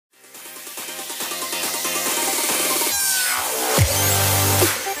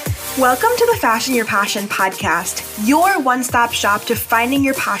Welcome to the Fashion Your Passion podcast, your one-stop shop to finding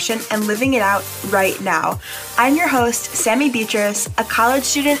your passion and living it out right now. I'm your host, Sammy Beatrice, a college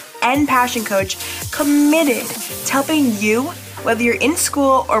student and passion coach committed to helping you, whether you're in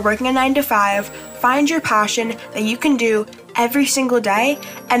school or working a 9-to-5, find your passion that you can do every single day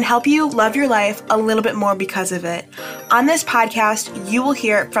and help you love your life a little bit more because of it. On this podcast, you will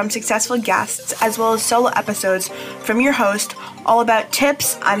hear from successful guests as well as solo episodes from your host all about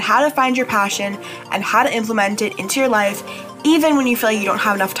tips on how to find your passion and how to implement it into your life even when you feel like you don't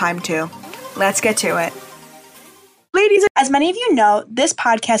have enough time to. Let's get to it. Ladies, as many of you know, this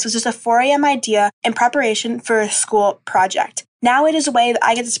podcast was just a 4 a.m. idea in preparation for a school project. Now it is a way that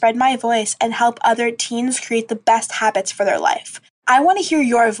I get to spread my voice and help other teens create the best habits for their life. I want to hear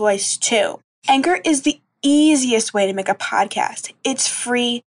your voice too. Anchor is the easiest way to make a podcast. It's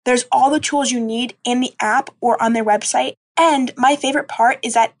free. There's all the tools you need in the app or on their website. And my favorite part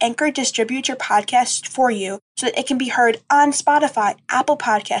is that Anchor distributes your podcast for you so that it can be heard on Spotify, Apple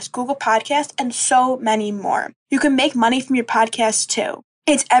Podcasts, Google Podcasts, and so many more. You can make money from your podcast too.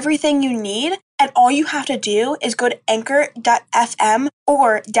 It's everything you need, and all you have to do is go to anchor.fm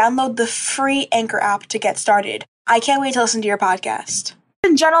or download the free Anchor app to get started. I can't wait to listen to your podcast. Ladies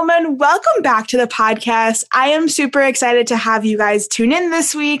and gentlemen, welcome back to the podcast. I am super excited to have you guys tune in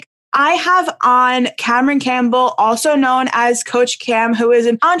this week. I have on Cameron Campbell, also known as Coach Cam, who is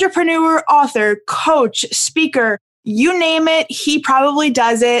an entrepreneur, author, coach, speaker. You name it, he probably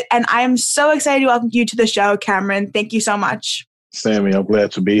does it. And I am so excited to welcome you to the show, Cameron. Thank you so much. Sammy, I'm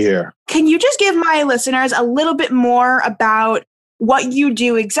glad to be here. Can you just give my listeners a little bit more about what you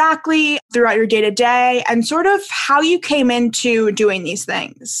do exactly throughout your day-to-day and sort of how you came into doing these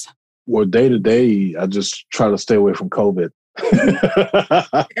things? Well, day-to-day, I just try to stay away from COVID.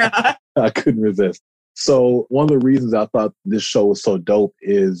 Yeah. I couldn't resist. So one of the reasons I thought this show was so dope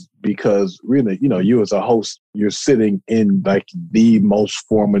is because really, you as a host, you're sitting in like the most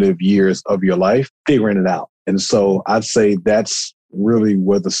formative years of your life, figuring it out. And so I'd say that's really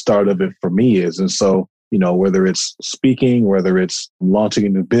where the start of it for me is. And so, whether it's speaking, whether it's launching a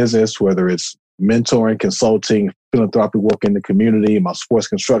new business, whether it's mentoring, consulting, philanthropic work in the community, my sports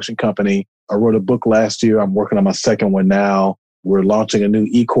construction company. I wrote a book last year. I'm working on my second one now. We're launching a new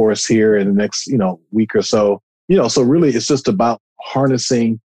e-course here in the next, week or so. So really it's just about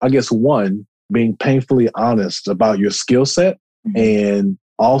harnessing, I guess, one, being painfully honest about your skill set and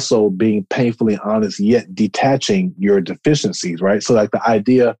also being painfully honest, yet detaching your deficiencies, right? So like the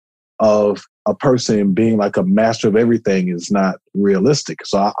idea of a person being like a master of everything is not realistic.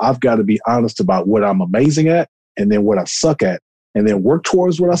 So I've got to be honest about what I'm amazing at and then what I suck at and then work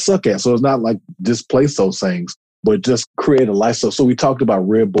towards what I suck at. So it's not like displace those things, but just create a lifestyle. So we talked about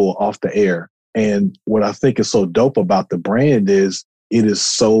Red Bull off the air. And what I think is so dope about the brand is it is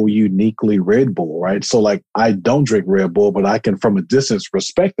so uniquely Red Bull, right? So like I don't drink Red Bull, but I can from a distance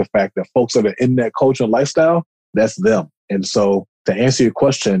respect the fact that folks that are in that culture and lifestyle, that's them. And so to answer your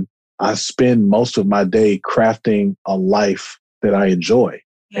question, I spend most of my day crafting a life that I enjoy.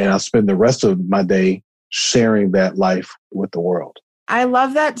 Yeah. And I spend the rest of my day sharing that life with the world. I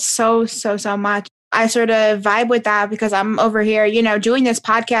love that so much. I sort of vibe with that because I'm over here, doing this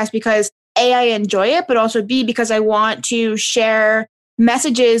podcast because A, I enjoy it, but also B, because I want to share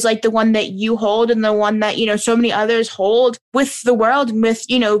messages like the one that you hold and the one that, so many others hold with the world and with,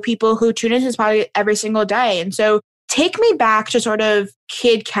 people who tune into this podcast every single day. And so take me back to sort of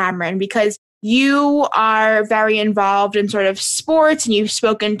kid Cameron, because you are very involved in sort of sports and you've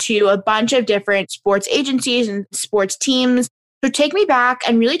spoken to a bunch of different sports agencies and sports teams. So take me back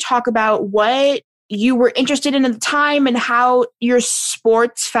and really talk about what you were interested in at the time and how your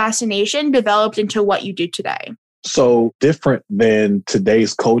sports fascination developed into what you do today. So different than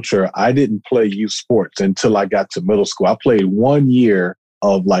today's culture, I didn't play youth sports until I got to middle school. I played 1 year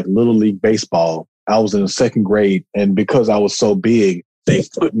of like Little League baseball. I was in the second grade. And because I was so big, they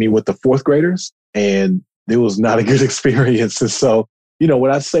put me with the fourth graders and it was not a good experience. And so,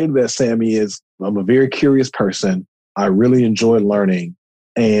 what I say to that, Sammy, is I'm a very curious person. I really enjoy learning.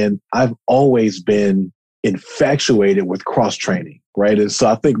 And I've always been infatuated with cross training, right? And so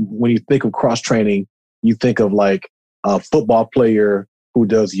I think when you think of cross training, you think of like a football player who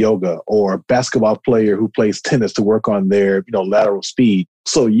does yoga or a basketball player who plays tennis to work on their, lateral speed.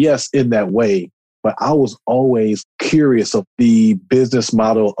 So yes, in that way, but I was always curious of the business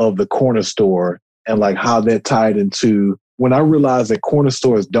model of the corner store and like how that tied into when I realized that corner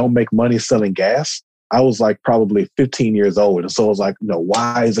stores don't make money selling gas. I was like probably 15 years old. And so I was like,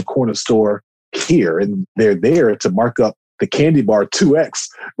 why is a corner store here? And they're there to mark up the candy bar 2X,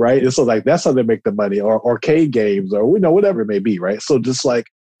 right? And so like, that's how they make the money, or arcade games or, whatever it may be, right? So just like,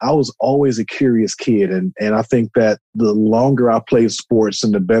 I was always a curious kid. And I think that the longer I played sports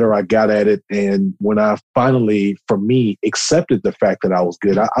and the better I got at it. And when I finally, for me, accepted the fact that I was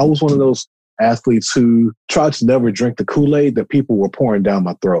good, I was one of those athletes who tried to never drink the Kool-Aid that people were pouring down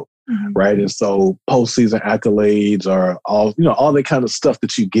my throat. Mm-hmm. Right. And so postseason accolades or all that kind of stuff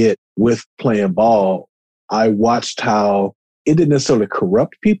that you get with playing ball. I watched how it didn't necessarily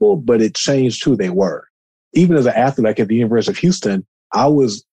corrupt people, but it changed who they were. Even as an athlete, like at the University of Houston, I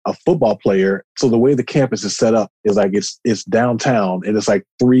was a football player. So the way the campus is set up is like it's downtown and it's like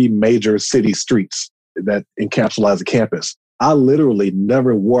 3 major city streets that encapsulate the campus. I literally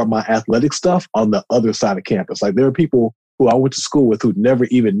never wore my athletic stuff on the other side of campus. Like there are people who I went to school with who never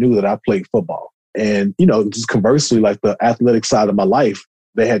even knew that I played football. And, just conversely, like the athletic side of my life,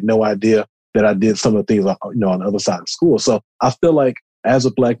 they had no idea that I did some of the things, on the other side of school. So I feel like as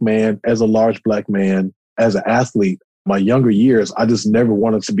a Black man, as a large Black man, as an athlete, my younger years, I just never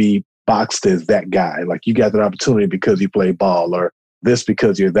wanted to be boxed as that guy. Like you got that opportunity because you play ball or this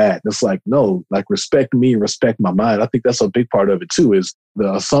because you're that. And it's like, no, like respect me, respect my mind. I think that's a big part of it too, is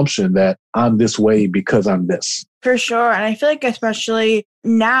the assumption that I'm this way because I'm this. For sure. And I feel like especially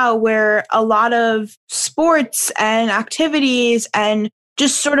now where a lot of sports and activities and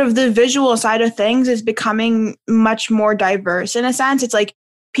just sort of the visual side of things is becoming much more diverse in a sense. It's like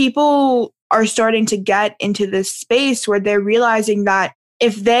people are starting to get into this space where they're realizing that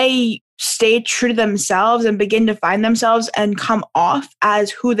if they stay true to themselves and begin to find themselves and come off as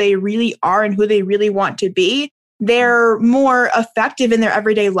who they really are and who they really want to be, they're more effective in their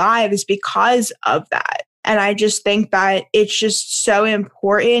everyday lives because of that. And I just think that it's just so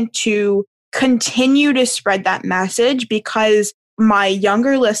important to continue to spread that message because my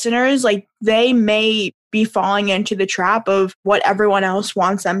younger listeners, like they may be falling into the trap of what everyone else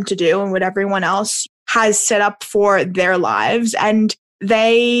wants them to do and what everyone else has set up for their lives. And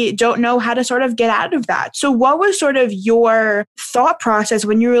they don't know how to sort of get out of that. So what was sort of your thought process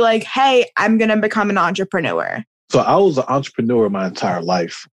when you were like, hey, I'm going to become an entrepreneur? So I was an entrepreneur my entire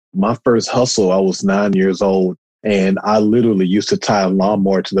life. My first hustle, I was 9 years old, and I literally used to tie a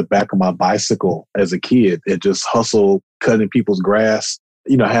lawnmower to the back of my bicycle as a kid and just hustle cutting people's grass.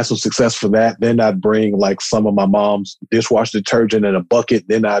 I had some success for that. Then I'd bring like some of my mom's dishwasher detergent in a bucket.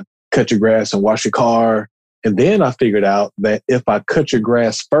 Then I'd cut your grass and wash your car. And then I figured out that if I cut your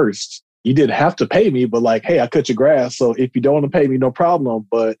grass first, you didn't have to pay me, but like, hey, I cut your grass. So if you don't want to pay me, no problem.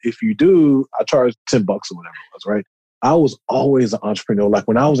 But if you do, I charge $10 or whatever it was, right? I was always an entrepreneur. Like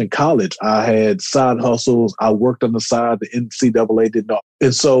when I was in college, I had side hustles. I worked on the side. The NCAA didn't know.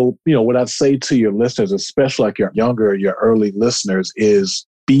 And so, what I'd say to your listeners, especially like your younger, your early listeners, is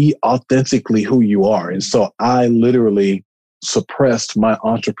be authentically who you are. And so I literally suppressed my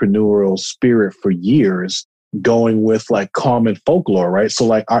entrepreneurial spirit for years, going with like common folklore, right? So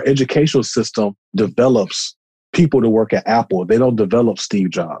like our educational system develops people to work at Apple. They don't develop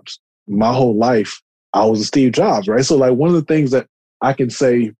Steve Jobs. My whole life, I was a Steve Jobs, right? So like one of the things that I can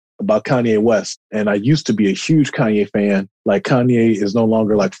say about Kanye West, and I used to be a huge Kanye fan, like Kanye is no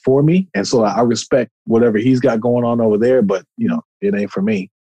longer like for me. And so I respect whatever he's got going on over there, but it ain't for me.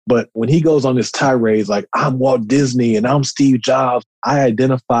 But when he goes on this tirade, like I'm Walt Disney and I'm Steve Jobs, I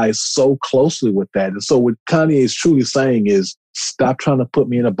identify so closely with that. And so what Kanye is truly saying is stop trying to put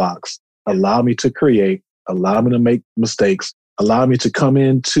me in a box. Allow me to create, allow me to make mistakes. Allow me to come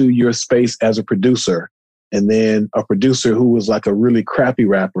into your space as a producer, and then a producer who was like a really crappy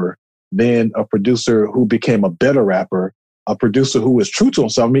rapper, then a producer who became a better rapper, a producer who was true to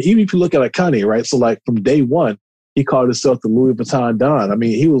himself. I mean, even if you look at like Kanye, right? So like from day one, he called himself the Louis Vuitton Don. I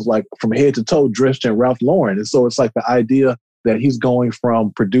mean, he was like from head to toe dressed in Ralph Lauren. And so it's like the idea that he's going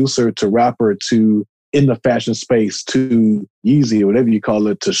from producer to rapper to in the fashion space to Yeezy or whatever you call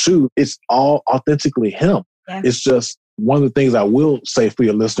it to shoe. It's all authentically him. Yeah. It's just, one of the things I will say for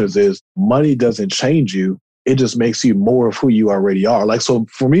your listeners is money doesn't change you. It just makes you more of who you already are. Like, so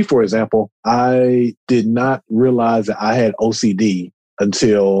for me, for example, I did not realize that I had OCD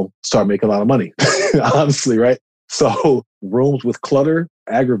until I started making a lot of money, honestly, right? So rooms with clutter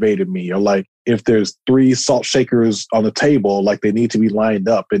aggravated me, or like if there's 3 salt shakers on the table, like they need to be lined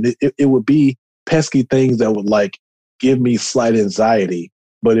up. And it would be pesky things that would like give me slight anxiety.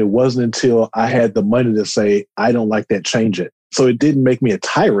 But it wasn't until I had the money to say, I don't like that, change it. So it didn't make me a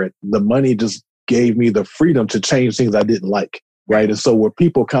tyrant. The money just gave me the freedom to change things I didn't like, right? And so where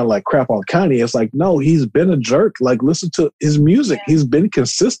people kind of like crap on Kanye, it's like, no, he's been a jerk. Like, listen to his music. Yeah. He's been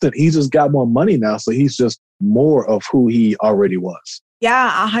consistent. He's just got more money now. So he's just more of who he already was.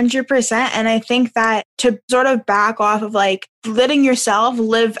 Yeah, 100%. And I think that to sort of back off of like letting yourself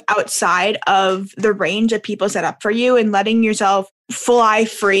live outside of the range that people set up for you and letting yourself fly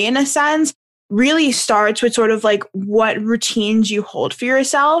free in a sense really starts with sort of like what routines you hold for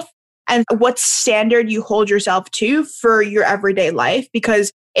yourself and what standard you hold yourself to for your everyday life.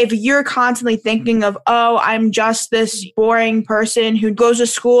 Because if you're constantly thinking of, oh, I'm just this boring person who goes to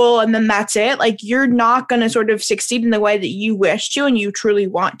school and then that's it, like you're not going to sort of succeed in the way that you wish to and you truly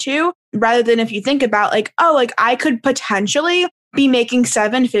want to, rather than if you think about like, oh, like I could potentially be making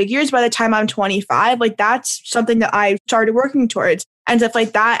 7 figures by the time I'm 25. Like that's something that I started working towards and stuff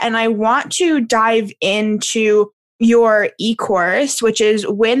like that. And I want to dive into your e-course, which is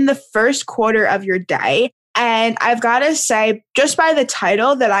win the first quarter of your day. And I've got to say, just by the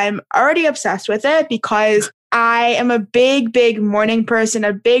title, that I'm already obsessed with it because I am a big, big morning person,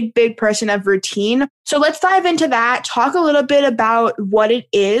 a big, big person of routine. So let's dive into that, talk a little bit about what it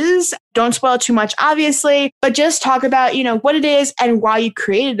is. Don't spoil too much, obviously, but just talk about, what it is and why you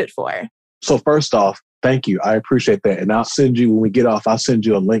created it for. So first off, thank you. I appreciate that. And I'll send you, when we get off, I'll send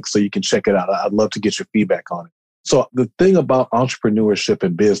you a link so you can check it out. I'd love to get your feedback on it. So the thing about entrepreneurship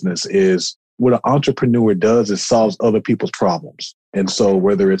and business is what an entrepreneur does is solves other people's problems. And so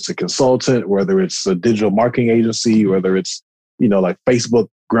whether it's a consultant, whether it's a digital marketing agency, whether it's, like Facebook,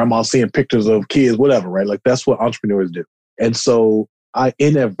 grandma seeing pictures of kids, whatever, right? Like that's what entrepreneurs do. And so I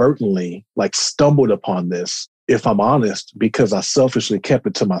inadvertently stumbled upon this, if I'm honest, because I selfishly kept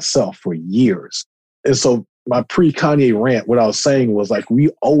it to myself for years. And so my pre-Kanye rant, what I was saying was we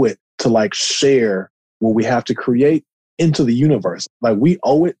owe it to share what we have to create into the universe. We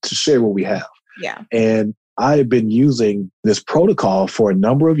owe it to share what we have. Yeah. And I've been using this protocol for a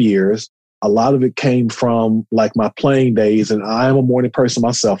number of years. A lot of it came from my playing days. And I am a morning person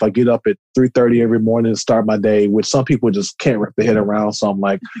myself. I get up at 3:30 every morning and start my day, which some people just can't wrap their head around. So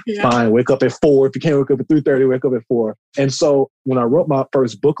I'm fine, wake up at 4. If you can't wake up at 3:30, wake up at 4. And so when I wrote my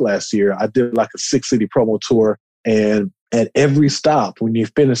first book last year, I did a 6-city promo tour. And at every stop, when you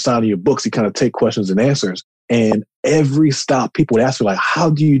finish signing your books, you kind of take questions and answers. And every stop, people would ask me, how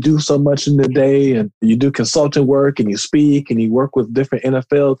do you do so much in the day? And you do consulting work and you speak and you work with different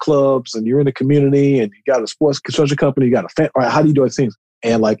NFL clubs and you're in the community and you got a sports construction company, you got a fan, right? How do you do those things?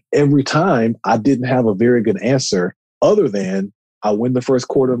 And every time I didn't have a very good answer other than I win the first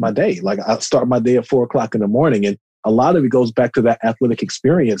quarter of my day. I start my day at 4:00 in the morning. And a lot of it goes back to that athletic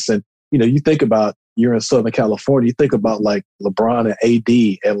experience. And, you think about you're in Southern California, you think about LeBron and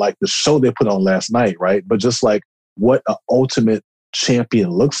AD and the show they put on last night, right? But just what an ultimate champion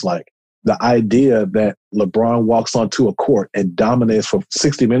looks like. The idea that LeBron walks onto a court and dominates for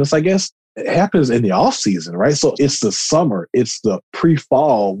 60 minutes, I guess, it happens in the off season, right? So it's the summer, it's the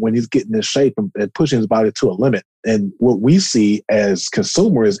pre-fall when he's getting in shape and pushing his body to a limit. And what we see as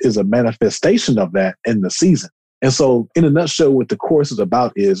consumers is a manifestation of that in the season. And so in a nutshell, what the course is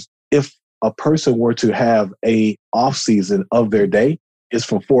about is if a person were to have a off season of their day, it's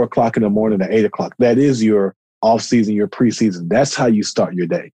from 4:00 in the morning to 8:00. That is your off season, your preseason. That's how you start your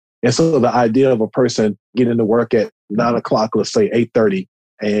day. And so the idea of a person getting to work at 9:00, let's say 8:30,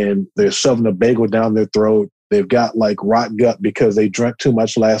 and they're shoving a bagel down their throat. They've got rot gut because they drank too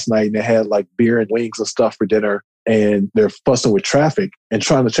much last night and they had beer and wings and stuff for dinner and they're fussing with traffic and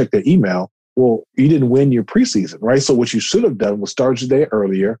trying to check their email. Well, you didn't win your preseason, right? So what you should have done was start your day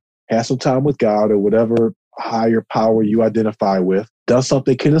earlier, have some time with God or whatever higher power you identify with, done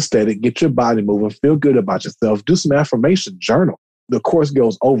something kinesthetic, get your body moving, feel good about yourself, do some affirmation, journal. The course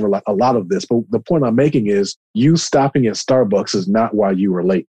goes over a lot of this, but the point I'm making is you stopping at Starbucks is not why you were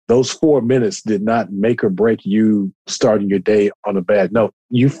late. Those 4 minutes did not make or break you starting your day on a bad note.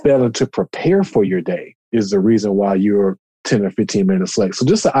 You failing to prepare for your day is the reason why you're 10 or 15 minutes late. So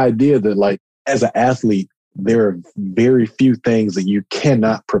just the idea that as an athlete, there are very few things that you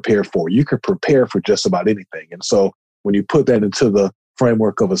cannot prepare for. You can prepare for just about anything. And so when you put that into the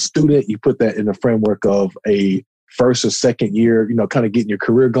framework of a student, you put that in the framework of a first or second year, kind of getting your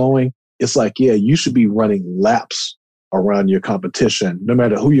career going. It's you should be running laps around your competition, no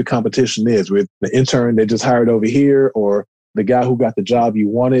matter who your competition is, with the intern they just hired over here or the guy who got the job you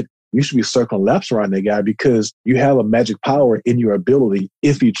wanted. You should be circling laps around that guy because you have a magic power in your ability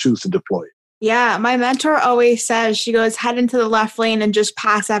if you choose to deploy it. Yeah, my mentor always says, she goes, head into the left lane and just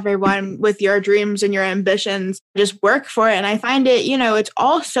pass everyone with your dreams and your ambitions. Just work for it. And I find it, it's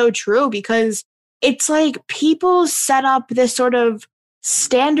all so true because it's people set up this sort of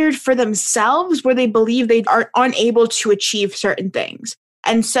standard for themselves where they believe they are unable to achieve certain things.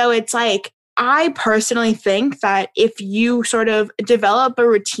 And so it's I personally think that if you sort of develop a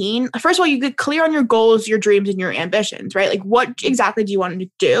routine, first of all, you get clear on your goals, your dreams, and your ambitions, right? What exactly do you want to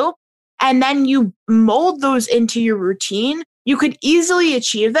do? And then you mold those into your routine. you could easily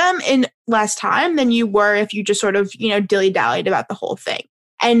achieve them in less time than you were if you just sort of, dilly-dallied about the whole thing.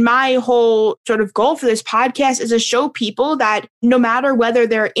 And my whole sort of goal for this podcast is to show people that no matter whether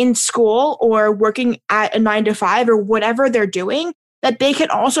they're in school or working at a 9-to-5 or whatever they're doing, that they can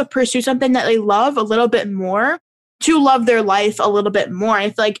also pursue something that they love a little bit more to love their life a little bit more. I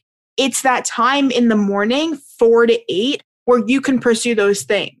feel like it's that time in the morning, 4 to 8, where you can pursue those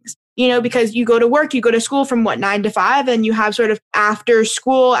things. Because you go to work, you go to school from 9 to 5, and you have sort of after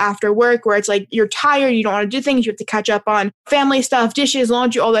school, after work, where it's like you're tired, you don't want to do things, you have to catch up on family stuff, dishes,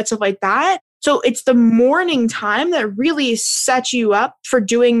 laundry, all that stuff like that. So it's the morning time that really sets you up for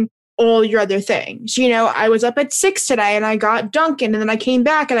doing all your other things. I was up at 6 today and I got Dunkin', and then I came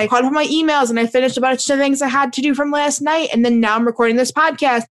back and I caught up on my emails and I finished a bunch of things I had to do from last night. And then now I'm recording this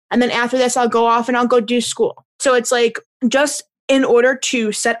podcast. And then after this, I'll go off and I'll go do school. So it's like just in order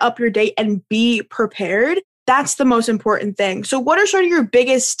to set up your day and be prepared, that's the most important thing. So what are sort of your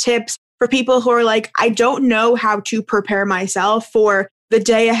biggest tips for people who are like, I don't know how to prepare myself for the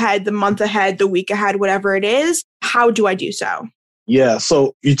day ahead, the month ahead, the week ahead, whatever it is? How do I do so? Yeah.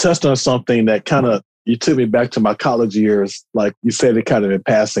 So you touched on something that you took me back to my college years. Like you said, it kind of in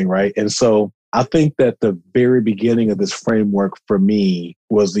passing, right? And so I think that the very beginning of this framework for me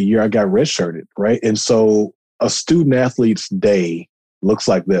was the year I got redshirted, right? And so a student athlete's day looks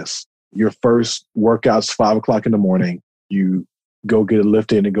like this. Your first workout's 5 o'clock in the morning. You go get a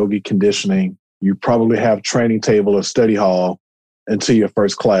lift in and go get conditioning. You probably have training table or study hall until your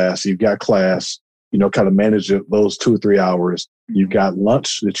first class. You've got class, kind of manage those 2 or 3 hours. You've got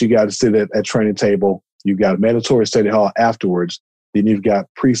lunch that you got to sit at training table. You've got mandatory study hall afterwards. Then you've got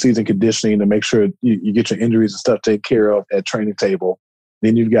preseason conditioning to make sure you get your injuries and stuff taken care of at training table.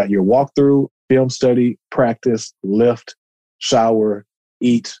 Then you've got your walkthrough, film study, practice, lift, shower,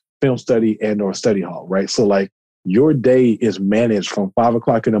 eat, film study, and or study hall, right? So like your day is managed from 5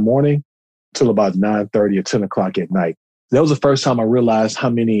 o'clock in the morning till about 9:30 or 10 o'clock at night. That was the first time I realized how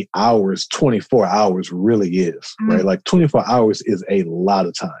many hours 24 hours really is, right? Like 24 hours is a lot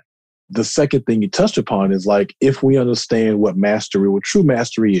of time. The second thing you touched upon is like, if we understand what true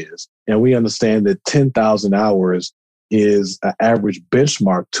mastery is, and we understand that 10,000 hours is an average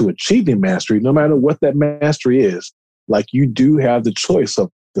benchmark to achieving mastery, no matter what that mastery is, like you do have the choice of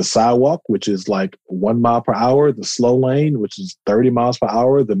the sidewalk, which is like 1 mile per hour, the slow lane, which is 30 miles per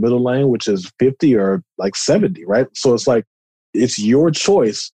hour, the middle lane, which is 50 or like 70, right? So it's like, it's your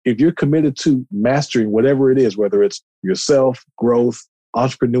choice. If you're committed to mastering whatever it is, whether it's yourself, growth,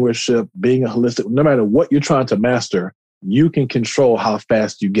 entrepreneurship, being a holistic, no matter what you're trying to master, you can control how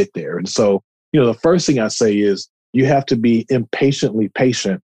fast you get there. And so, the first thing I say is you have to be impatiently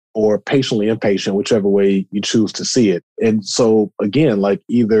patient or patiently impatient, whichever way you choose to see it. And so again, like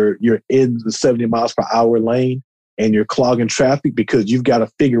either you're in the 70 miles per hour lane and you're clogging traffic because you've got to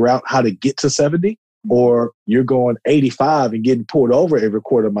figure out how to get to 70, or you're going 85 and getting pulled over every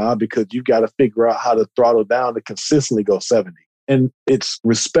quarter mile because you've got to figure out how to throttle down to consistently go 70. And it's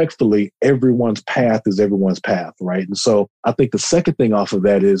respectfully, everyone's path is everyone's path, right? And so I think the second thing off of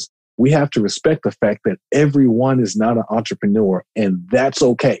that is we have to respect the fact that everyone is not an entrepreneur, and that's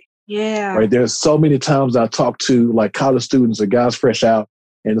okay. Yeah. Right. There's so many times I talk to like college students or guys fresh out,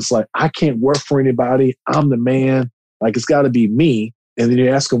 and it's like, I can't work for anybody. I'm the man. Like, it's got to be me. And then you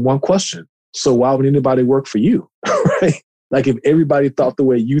ask them one question. So why would anybody work for you? Right? Like if everybody thought the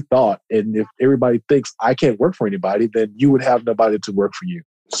way you thought, and if everybody thinks I can't work for anybody, then you would have nobody to work for you.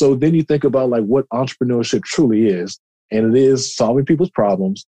 So then you think about like what entrepreneurship truly is, and it is solving people's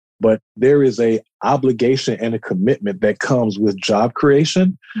problems, but there is a obligation and a commitment that comes with job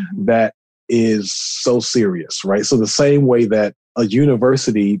creation that is so serious, right? So the same way that a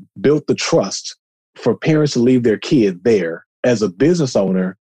university built the trust for parents to leave their kid there, as a business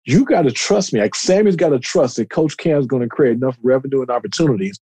owner, you got to trust me. Like Sammy's got to trust that Coach Cam's going to create enough revenue and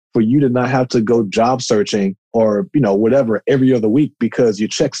opportunities for you to not have to go job searching or, whatever every other week because your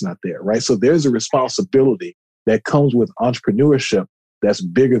check's not there, right? So there's a responsibility that comes with entrepreneurship that's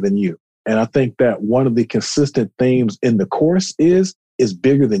bigger than you. And I think that one of the consistent themes in the course is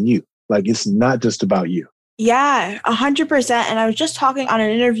bigger than you. Like it's not just about you. Yeah, 100%. And I was just talking on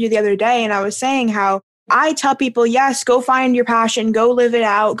an interview the other day, and I was saying how I tell people, yes, go find your passion, go live it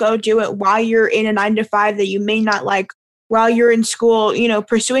out, go do it while you're in a 9-to-5 that you may not like, while you're in school,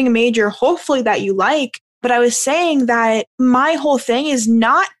 pursuing a major, hopefully that you like. But I was saying that my whole thing is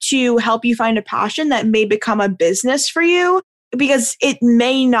not to help you find a passion that may become a business for you, because it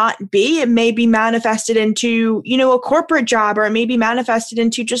may not be. It may be manifested into, a corporate job, or it may be manifested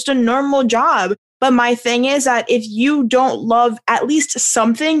into just a normal job. But my thing is that if you don't love at least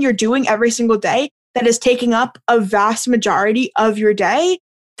something you're doing every single day, that is taking up a vast majority of your day,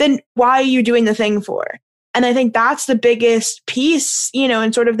 then why are you doing the thing for? And I think that's the biggest piece,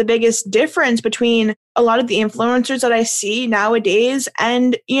 and sort of the biggest difference between a lot of the influencers that I see nowadays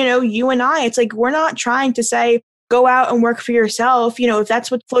and, you and I. It's like, we're not trying to say, go out and work for yourself. If that's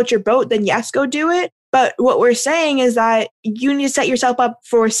what floats your boat, then yes, go do it. But what we're saying is that you need to set yourself up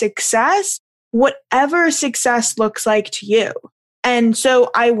for success, whatever success looks like to you. And so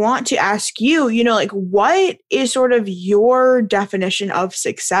I want to ask you, what is sort of your definition of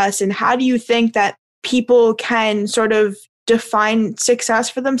success, and how do you think that people can sort of define success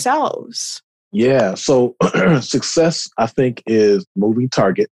for themselves? Yeah. So success, I think, is moving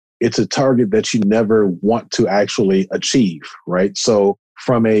target. It's a target that you never want to actually achieve, right? So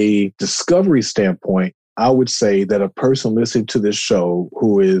from a discovery standpoint, I would say that a person listening to this show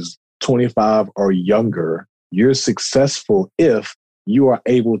who is 25 or younger, you're successful if you are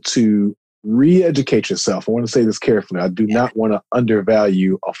able to re-educate yourself. I want to say this carefully. I do not want to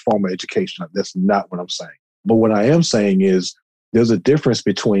undervalue a formal education. That's not what I'm saying. But what I am saying is there's a difference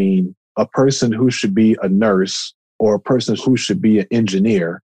between a person who should be a nurse or a person who should be an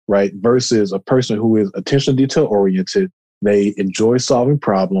engineer, right? Versus a person who is attention detail oriented. They enjoy solving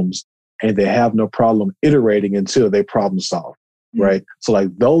problems and they have no problem iterating until they problem solve, right? So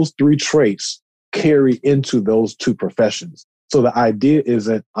like those three traits carry into those two professions. So the idea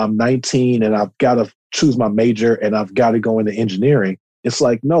isn't I'm 19 and I've got to choose my major and I've got to go into engineering. It's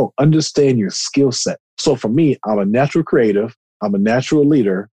like, no, understand your skill set. So for me, I'm a natural creative. I'm a natural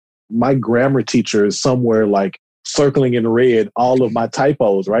leader. My grammar teacher is somewhere like circling in red all of my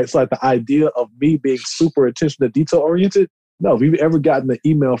typos, right? So like the idea of me being super attention to detail oriented, no, if you've ever gotten an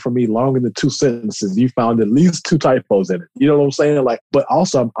email from me longer than 2 sentences, you found at least 2 typos in it. You know what I'm saying? Like, but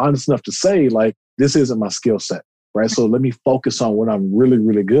also I'm honest enough to say like, this isn't my skill set. Right. So let me focus on what I'm really,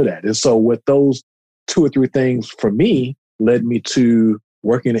 really good at. And so with those 2 or 3 things for me led me to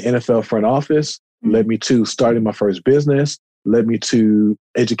working in the NFL front office, led me to starting my first business, led me to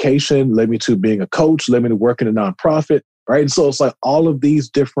education, led me to being a coach, led me to working in a nonprofit. Right. And so it's like all of these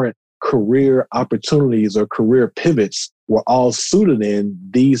different career opportunities or career pivots were all suited in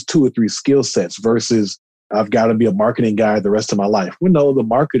these 2 or 3 skill sets versus I've got to be a marketing guy the rest of my life. Well, no, the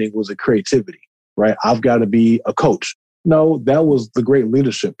marketing was a creativity. Right? I've got to be a coach. No, that was the great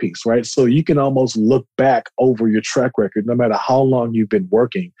leadership piece, right? So you can almost look back over your track record, no matter how long you've been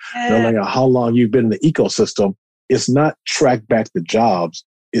working, no matter how long you've been in the ecosystem. It's not track back the jobs,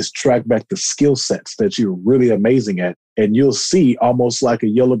 it's track back the skill sets that you're really amazing at. And you'll see almost like a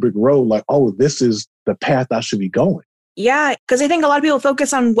yellow brick road, like, oh, this is the path I should be going. Yeah, because I think a lot of people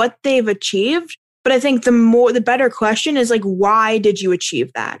focus on what they've achieved, but I think the better question is like, why did you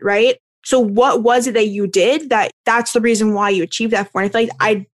achieve that, right? So what was it that you did that's the reason why you achieved that for? And I feel like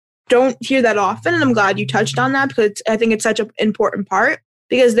I don't hear that often. And I'm glad you touched on that because I think it's such an important part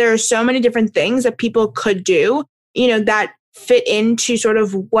because there are so many different things that people could do, that fit into sort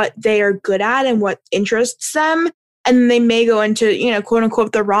of what they are good at and what interests them. And they may go into, quote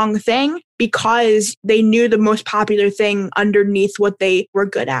unquote, the wrong thing because they knew the most popular thing underneath what they were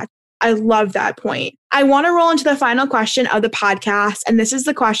good at. I love that point. I want to roll into the final question of the podcast. And this is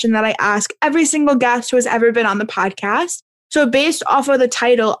the question that I ask every single guest who has ever been on the podcast. So based off of the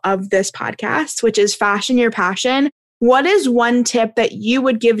title of this podcast, which is Fashion Your Passion, what is one tip that you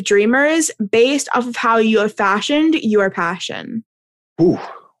would give dreamers based off of how you have fashioned your passion? Ooh,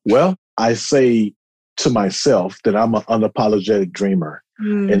 well, I say to myself that I'm an unapologetic dreamer.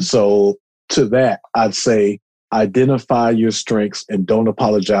 And so to that, I'd say, identify your strengths and don't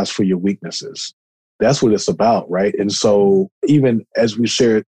apologize for your weaknesses. That's what it's about, right? And so even as we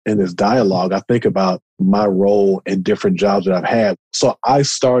shared in this dialogue, I think about my role in different jobs that I've had. So I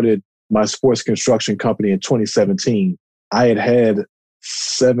started my sports construction company in 2017. I had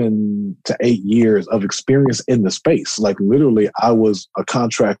 7 to 8 years of experience in the space. Like literally, I was a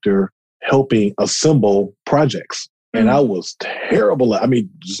contractor helping assemble projects. And I was terrible.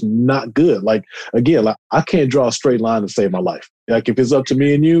 Just not good. Like, again, I can't draw a straight line to save my life. Like, if it's up to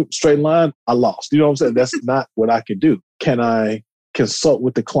me and you, straight line, I lost. You know what I'm saying? That's not what I can do. Can I consult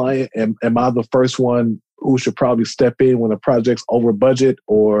with the client? Am I the first one who should probably step in when a project's over budget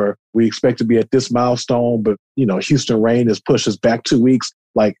or we expect to be at this milestone, but, Houston rain has pushed us back 2 weeks?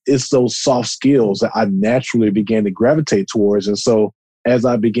 Like, it's those soft skills that I naturally began to gravitate towards. And so as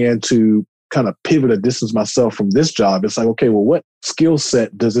I began to kind of pivot or distance myself from this job, it's like, okay, well, what skill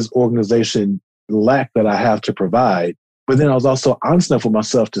set does this organization lack that I have to provide? But then I was also honest enough with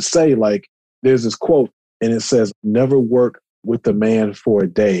myself to say, like, there's this quote and it says, never work with a man for a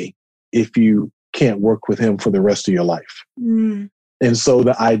day if you can't work with him for the rest of your life. And so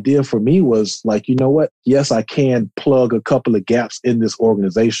the idea for me was like, you know what? Yes, I can plug a couple of gaps in this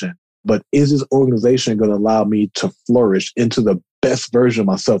organization, but is this organization going to allow me to flourish into the best version of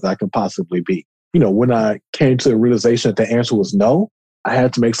myself that I can possibly be? You know, when I came to the realization that the answer was no, I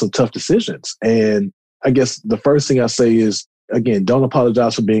had to make some tough decisions. And I guess the first thing I say is, again, don't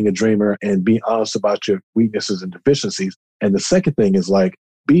apologize for being a dreamer and be honest about your weaknesses and deficiencies. And the second thing is like,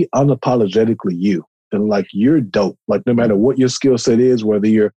 be unapologetically you. And like, you're dope. Like, no matter what your skill set is, whether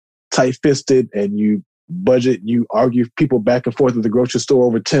you're tight-fisted and you budget, you argue people back and forth at the grocery store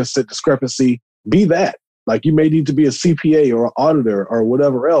over 10-cent discrepancy, be that. Like, you may need to be a CPA or an auditor or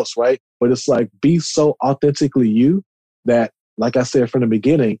whatever else, right? But it's like, be so authentically you that, like I said from the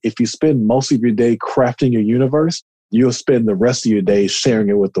beginning, if you spend most of your day crafting your universe, you'll spend the rest of your day sharing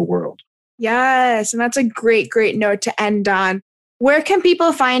it with the world. Yes. And that's a great, great note to end on. Where can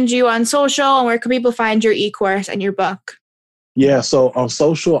people find you on social, and where can people find your e-course and your book? Yeah, so on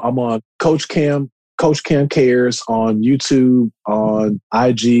social, I'm on Coach Cam Cares on YouTube, on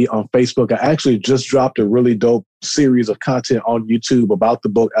IG, on Facebook. I actually just dropped a really dope series of content on YouTube about the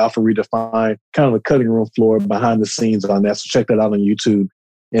book, Alpha Redefined, kind of the cutting room floor behind the scenes on that. So check that out on YouTube.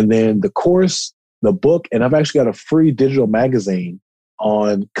 And then the course, the book, and I've actually got a free digital magazine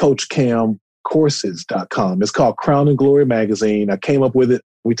on CoachCamCourses.com. It's called Crown and Glory Magazine. I came up with it.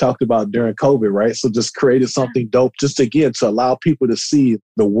 We talked about during COVID, right? So just created something dope just again to allow people to see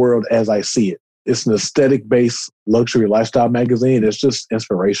the world as I see it. It's an aesthetic-based luxury lifestyle magazine. It's just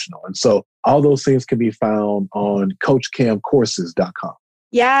inspirational. And so all those things can be found on CoachCamCourses.com.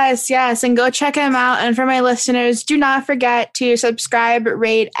 Yes, yes. And go check them out. And for my listeners, do not forget to subscribe,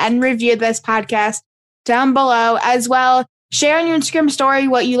 rate, and review this podcast down below as well. Share on your Instagram story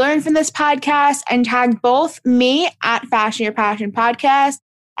what you learned from this podcast and tag both me at Fashion Your Passion Podcast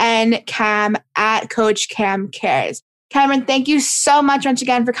and Cam at Coach Cam Cares. Cameron, thank you so much once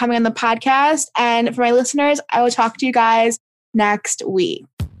again for coming on the podcast. And for my listeners, I will talk to you guys next week.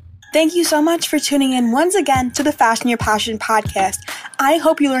 Thank you so much for tuning in once again to the Fashion Your Passion podcast. I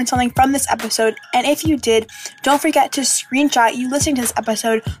hope you learned something from this episode. And if you did, don't forget to screenshot you listening to this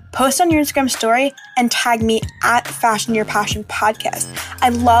episode, post on your Instagram story, and tag me at Fashion Your Passion podcast. I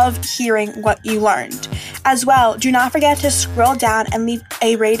love hearing what you learned. As well, do not forget to scroll down and leave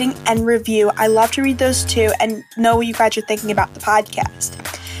a rating and review. I love to read those too and know what you guys are thinking about the podcast.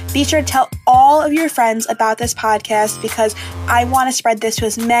 Be sure to tell all of your friends about this podcast because I want to spread this to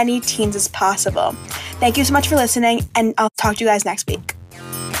as many teens as possible. Thank you so much for listening, and I'll talk to you guys next week.